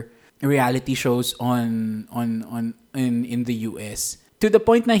 your reality shows in the US. To the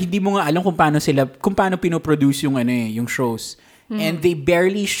point na hindi mo nga alam kung paano pinoproduce yung shows. And they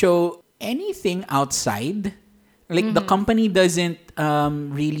barely show anything outside. Like the company doesn't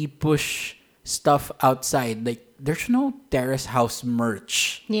really push stuff outside. Like there's no Terrace House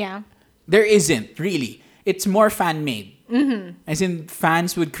merch. Yeah. There isn't really. It's more fan made. As in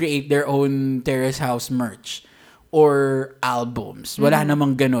fans would create their own Terrace House merch or albums. Wala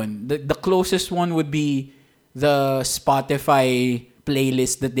namang ganun. The closest one would be the Spotify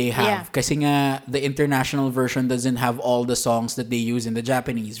playlist that they have. Yeah. Kasi nga, the international version doesn't have all the songs that they use in the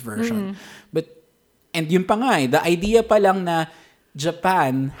Japanese version. And yun pa nga the idea pa lang na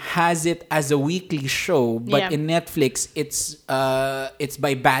Japan has it as a weekly show, but Yeah. in Netflix, it's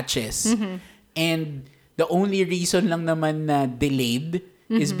by batches. And the only reason lang naman na delayed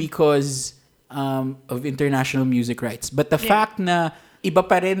is because of international music rights. But the fact na iba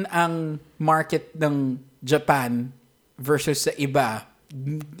pa rin ang market ng Japan versus sa iba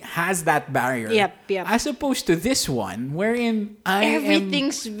has that barrier. Yep. As opposed to this one, wherein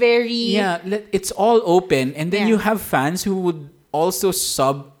Everything's very... it's all open, and then Yeah. you have fans who would also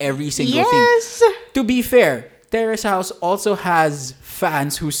sub every single thing. Yes! To be fair, Terrace House also has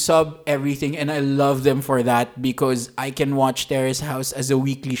fans who sub everything, and I love them for that because I can watch Terrace House as a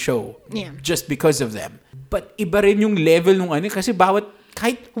weekly show. Yeah. Just because of them. But iba rin yung level nung kasi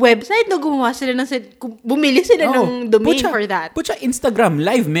kahit Website na gumawa sila bumili sila ng domain for that. Putya Instagram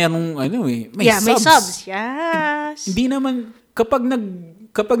live merong may subs. May subs. Yes. Hindi naman kapag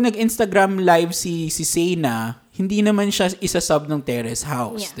nag-Instagram live si Sena, hindi naman siya isa-sub ng Terrace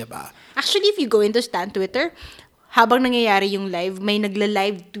House, Yeah. 'di ba? Actually, if you go into Stan Twitter, habang nangyayari yung live, may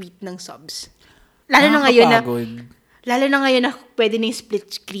nagla-live tweet ng subs. Lalo na ngayon na pwede na yung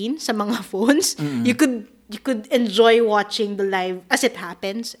split screen sa mga phones. You could enjoy watching the live as it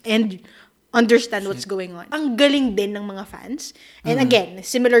happens and understand what's going on. Ang galing din ng mga fans. And again,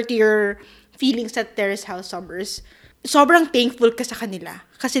 similar to your feelings at Terrace House subbers, sobrang thankful ka sa kanila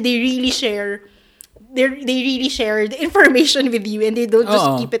kasi they really share the information with you and they don't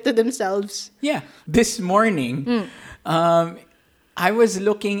just keep it to themselves. Yeah. This morning, I was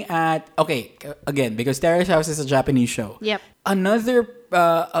looking at again because Terrace House is a Japanese show. Yep. Another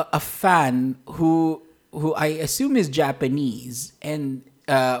a fan who I assume is Japanese and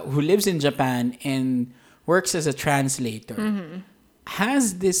who lives in Japan and works as a translator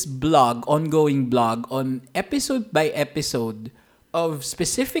has this ongoing blog on episode by episode of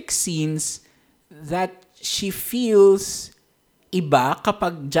specific scenes that she feels iba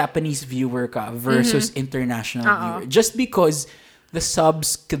kapag Japanese viewer ka versus international viewer. Just because the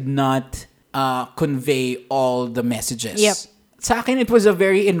subs could not convey all the messages. Yep. Sa akin, it was a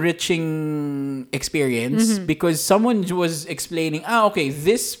very enriching experience because someone was explaining,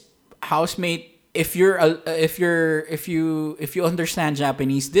 this housemate, if you understand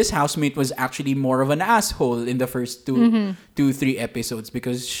Japanese, this housemate was actually more of an asshole in the first 3 episodes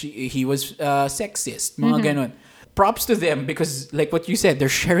because he was sexist, mga ganon. Props to them because, like what you said, they're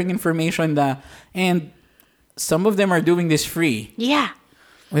sharing information and some of them are doing this free. Yeah.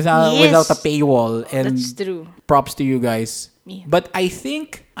 without a paywall, and That's true. props to you guys. Yeah. But I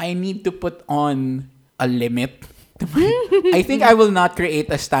think I need to put on a limit. I think I will not create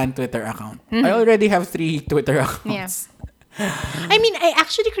a Stan Twitter account. I already have 3 Twitter accounts. I mean, I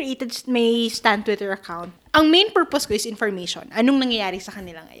actually created my Stan Twitter account. Ang main purpose ko is information. Anong nangyayari sa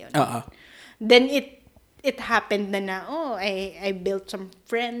kanila ngayon. Then it happened na I built some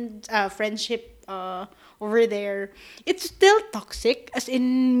friendship over there. It's still toxic, as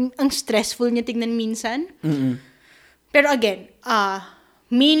in ang stressful niya tignan minsan. Pero again,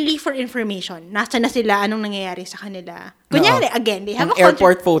 mainly for information. Nasa na sila, anong nangyayari sa kanila. Kunyari, again, they have Ang a concert.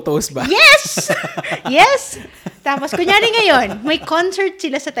 airport photos ba? Yes! Yes! Tapos, kunyari ngayon, may concert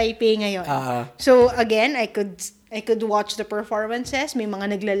sila sa Taipei ngayon. So, again, I could watch the performances. May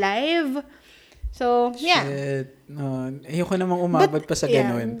mga nagla-live. So, yeah. Shit. No, ayoko namang umabot pa sa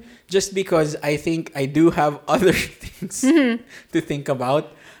ganun. Just because I think I do have other things to think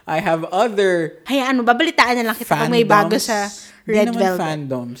about. I have other Hayaan mo, babalitaan na lang kita pag may bago sa Red Velvet.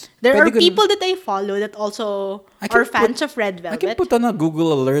 Fandoms. There Pwede are people that I follow that also are fans of Red I can Velvet. put on a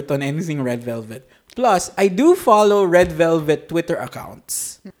Google alert on anything Red Velvet. Plus, I do follow Red Velvet Twitter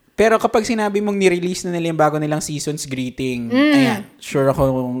accounts. Pero kapag sinabi mong ni-release na nila yung bago nilang season's greeting, ayan, sure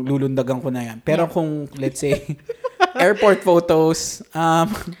ako lulundagan ko na yan. Pero kung, let's say, airport photos,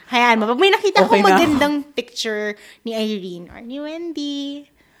 Hayaan mo, pag may nakita Okay kong na magandang picture ni Irene or ni Wendy.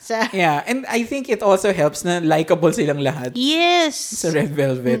 yeah, and I think it also helps na likable silang lahat Yes! sa Red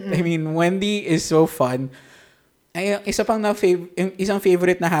Velvet. I mean, Wendy is so fun. Ay, isang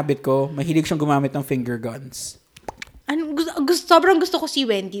favorite na habit ko, mahilig siyang gumamit ng finger guns. Sobrang gusto ko si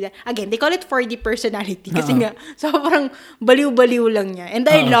Wendy. Again, they call it 4D personality kasi nga, sobrang baliw-baliw lang niya. And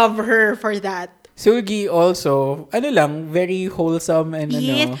I love her for that. Sulgi also, very wholesome and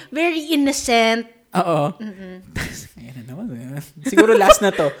Yes, very innocent. Oo. Ayan na naman. Siguro last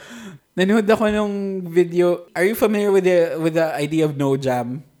na to. Nanood ako nung video. Are you familiar with the idea of no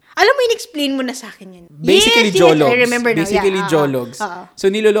jam? Alam mo, in-explain mo na sa akin yan. Basically, yes, jologs. I remember now. Basically, jologs. So,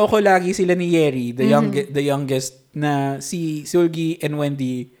 niloloko lagi sila ni Yeri, the youngest, na si Sulgi and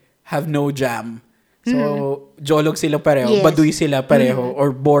Wendy have no jam. So, jolog sila pareho, Yes. baduy sila pareho,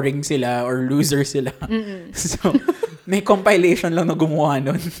 or boring sila, or loser sila. So, may compilation lang na gumawa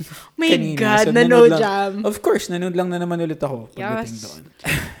nun. My kanina. God, na no jam. Of course, nanood lang na naman ulit ako pagdating Yes. doon.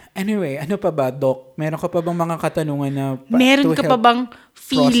 Anyway, ano pa ba, Doc? Meron ka pa bang mga katanungan na Meron to ka pa help bang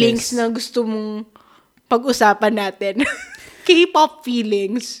feelings process? na gusto mong pag-usapan natin? K-pop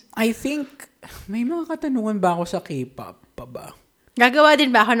feelings. I think, may mga katanungan ba ako sa K-pop pa ba? Gagawa din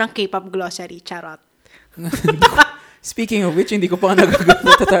ba ako ng K-pop glossary? Charot. Speaking of which, hindi ko pa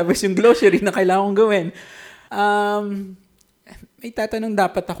nagagawa tapos yung glossary na kailangan kong gawin. May tatanong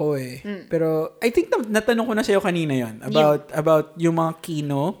dapat ako eh. Pero I think natanong ko na sa'yo kanina yon about yung mga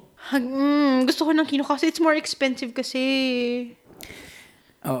kino. Gusto ko ng kino kasi it's more expensive kasi.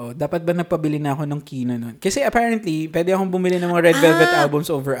 Oo, dapat ba napabili na ako ng kino nun? Kasi apparently, pwede akong bumili ng mga Red Velvet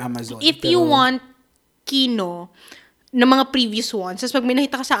albums over Amazon. If you want kino ng mga previous ones, tapos pag may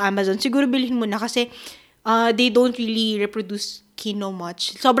nakita ka sa Amazon, siguro bilhin mo na kasi they don't really reproduce kino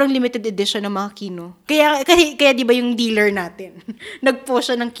much. Sobrang limited edition ng mga kino. Kaya di ba yung dealer natin, nag-post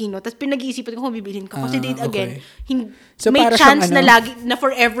siya ng kino, tapos pinag-iisipan ko kung bibilhin ko. Kasi again, So, may para chance siyang na lagi, na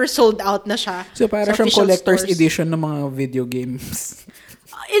forever sold out na siya. So, para sa siyang official collector's stores. edition ng mga video games.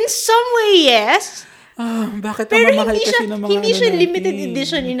 In some way, yes. Bakit Pero ang mamahal hindi kasi ng mga hindi siya natin? limited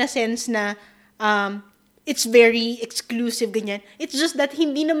edition in a sense na it's very exclusive, ganyan. It's just that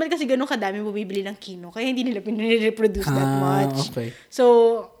hindi naman kasi ganun kadami bumibili ng kino. Kaya hindi nila pinire-reproduce that much. Okay.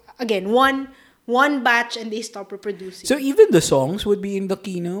 So, again, one batch and they stop reproducing. So, even the songs would be in the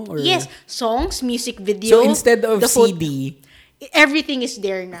kino? Or? Yes, songs, music video. So, instead of the CD, everything is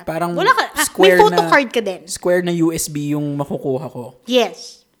there na. parang Wala ka, square may photo na, card ka din. Square na USB yung makukuha ko.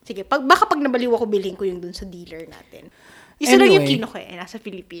 Yes. Sige, baka pag nabaliw ako, bilhin ko yung dun sa dealer natin. Isa lang yung kino ko nasa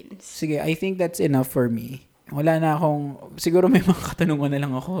Philippines. Sige, I think that's enough for me. Wala na akong, siguro may mga katanungan na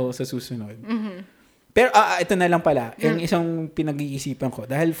lang ako sa susunod. Pero, ito na lang pala, yung isang pinag-iisipan ko.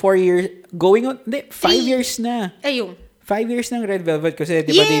 Dahil 4 years, 5 years na. Ayun. 5 years ng Red Velvet kasi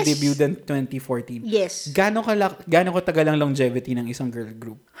di ba they Yes. debuted in 2014. Yes. Gano'ng katagal ang longevity ng isang girl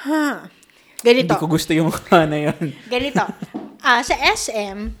group? Ganito. Hindi ko gusto yung na yun. Ganito. Sa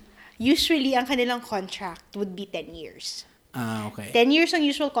SM, usually ang kanilang contract would be 10 years. Okay. 10 years ang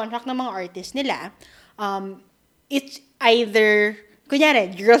usual contract ng mga artists nila. It's either,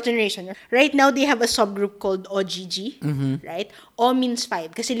 kunyari, Girls' Generation. Right now, they have a subgroup called OGG. Right? O means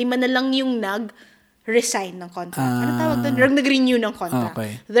 5. Kasi 5 na lang yung nag-resign ng contract. Ano tawag doon? Nag-renew ng contract.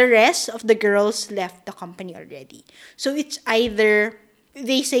 Okay. The rest of the girls left the company already. So, it's either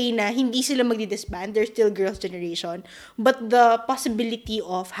they say na hindi sila magdi-disband, they're still girls' generation, but the possibility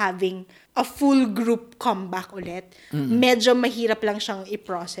of having a full group comeback ulit, medyo mahirap lang siyang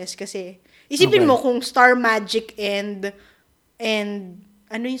i-process kasi isipin mo kung Star Magic and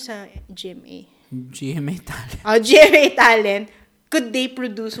ano yung sa GMA? GMA Talent. GMA Talent, could they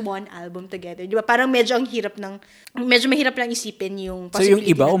produce one album together? Di ba? Parang medyo mahirap lang isipin yung So yung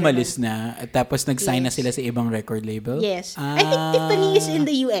possibility iba na umalis na at tapos nag-sign na sila sa ibang record label? Yes. I think Tiffany is in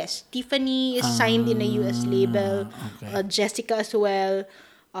the US. Tiffany is signed in a US label. Okay. Jessica as well.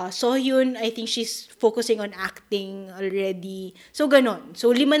 Sohyun, I think she's focusing on acting already. So, ganon.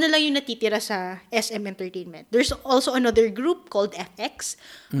 So, 5 na lang yung natitira sa SM Entertainment. There's also another group called FX.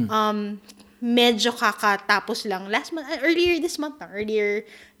 Medyo kakatapos lang earlier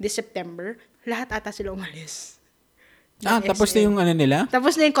this September, lahat ata sila umalis. Tapos na yung ano nila?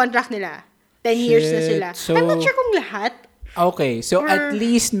 Tapos na yung contract nila. 10 years na sila. So, I'm not sure kung lahat. Okay, so at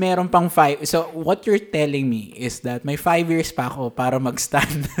least meron pang 5. So what you're telling me is that may 5 years pa ako para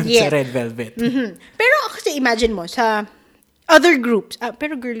mag-stand sa Red Velvet. Pero kasi imagine mo, sa other groups,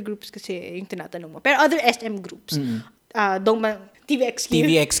 pero girl groups kasi yung tinatanong mo, pero other SM groups, TVXQ.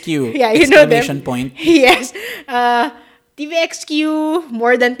 TVXQ. Yeah, you know them. Exclamation point. Yes. TVXQ,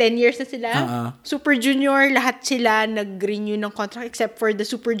 more than 10 years na sila. Super Junior, lahat sila nag-renew ng contract except for the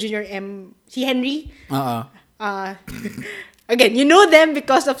Super Junior si Henry. Again, you know them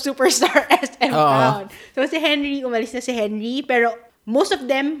because of Superstar SM Crown. So, umalis na si Henry, pero most of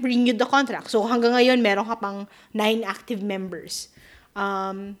them renewed the contract. So, hanggang ngayon, meron ka pang 9 active members.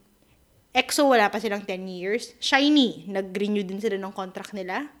 EXO, wala pa silang 10 years. SHINee, nag-renew din sila ng contract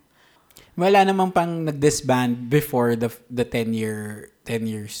nila. Wala namang pang nag-disband before the 10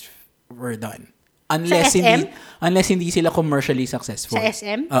 years were done. Unless hindi sila commercially successful. Sa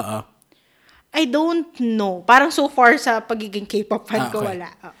SM? I don't know. Parang so far sa pagiging K-pop fan ko,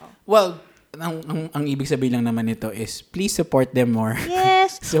 wala. Well, ang ibig sabihin lang naman nito is please support them more.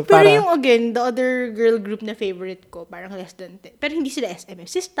 Yes. So, pero yung again, the other girl group na favorite ko, parang less than 10. Pero hindi sila SM.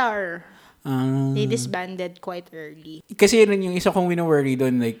 Si Star. They disbanded quite early. Kasi rin yung isa kong wino-worry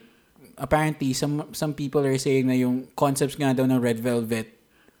doon, like, apparently, some people are saying na yung concepts nga daw ng Red Velvet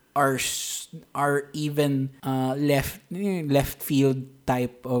are even left field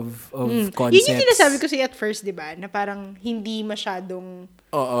type of concepts. Yun yung sinasabi ko at first, di ba? Na parang hindi masyadong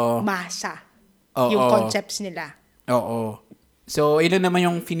masa yung concepts nila. Oo. So, ilan naman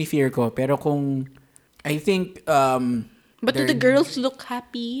yung fini-fear ko. Pero kung, I think, but do the girls look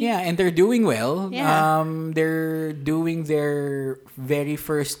happy? Yeah, and they're doing well. Yeah. They're doing their very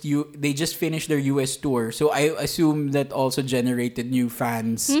first they just finished their US tour. So I assume that also generated new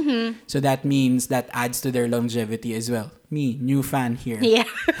fans. So that means that adds to their longevity as well. Me, new fan here. Yeah.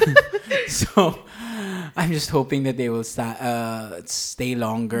 So I'm just hoping that they will stay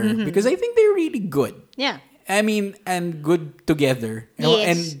longer because I think they're really good. Yeah. I mean, and good together. Yes.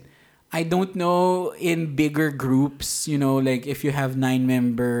 And I don't know in bigger groups, like if you have 9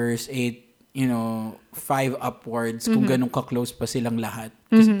 members, 8, 5 upwards, kung ganun ka-close pa silang lahat.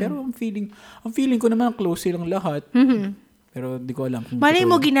 Kasi, pero ang feeling ko naman close silang lahat. Pero di ko alam. Malay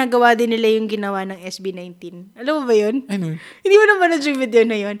mo, ginagawa din nila yung ginawa ng SB19. Alam mo ba yun? Ano? Hindi mo naman yung video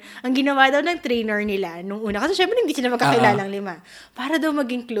na yun. Ang ginawa daw ng trainer nila nung una, kasi syempre hindi sila magkakilalang 5. Para daw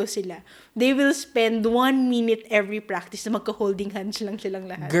maging close sila. They will spend 1 minute every practice na magka-holding hands lang silang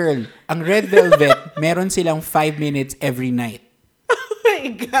lahat. Girl, ang Red Velvet, meron silang 5 minutes every night. Oh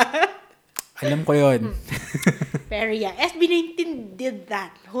my God! Alam ko yun. Pero yeah, SB19 did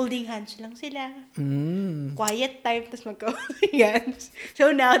that. Holding hands lang sila. Quiet time, tapos magka-holding hands.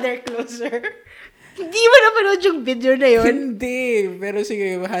 So now they're closer. Hindi mo napanood yung video na yun? Hindi. Pero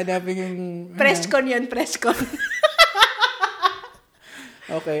sige, hanapin yung... Presscon yun, presscon.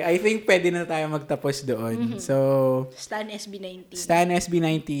 Okay, I think pwede na tayo magtapos doon. So... Stan SB19. Stan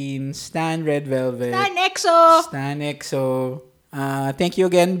SB19. Stan Red Velvet. Stan EXO! Stan EXO. Thank you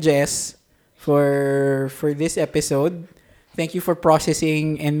again, Jess, for this episode. Thank you for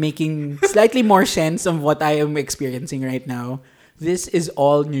processing and making slightly more sense of what I am experiencing right now. This is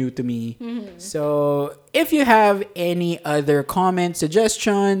all new to me. So, if you have any other comments,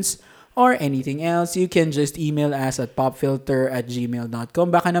 suggestions, or anything else, you can just email us at popfilter@gmail.com.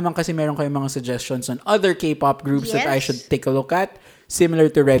 Baka naman kasi meron kayong mga suggestions on other K-pop groups that I should take a look at, similar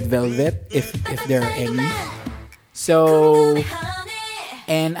to Red Velvet, if there are any. So,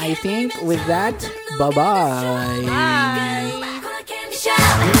 and I think with that, bye-bye. Bye!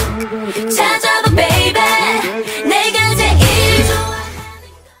 찾아봐, baby.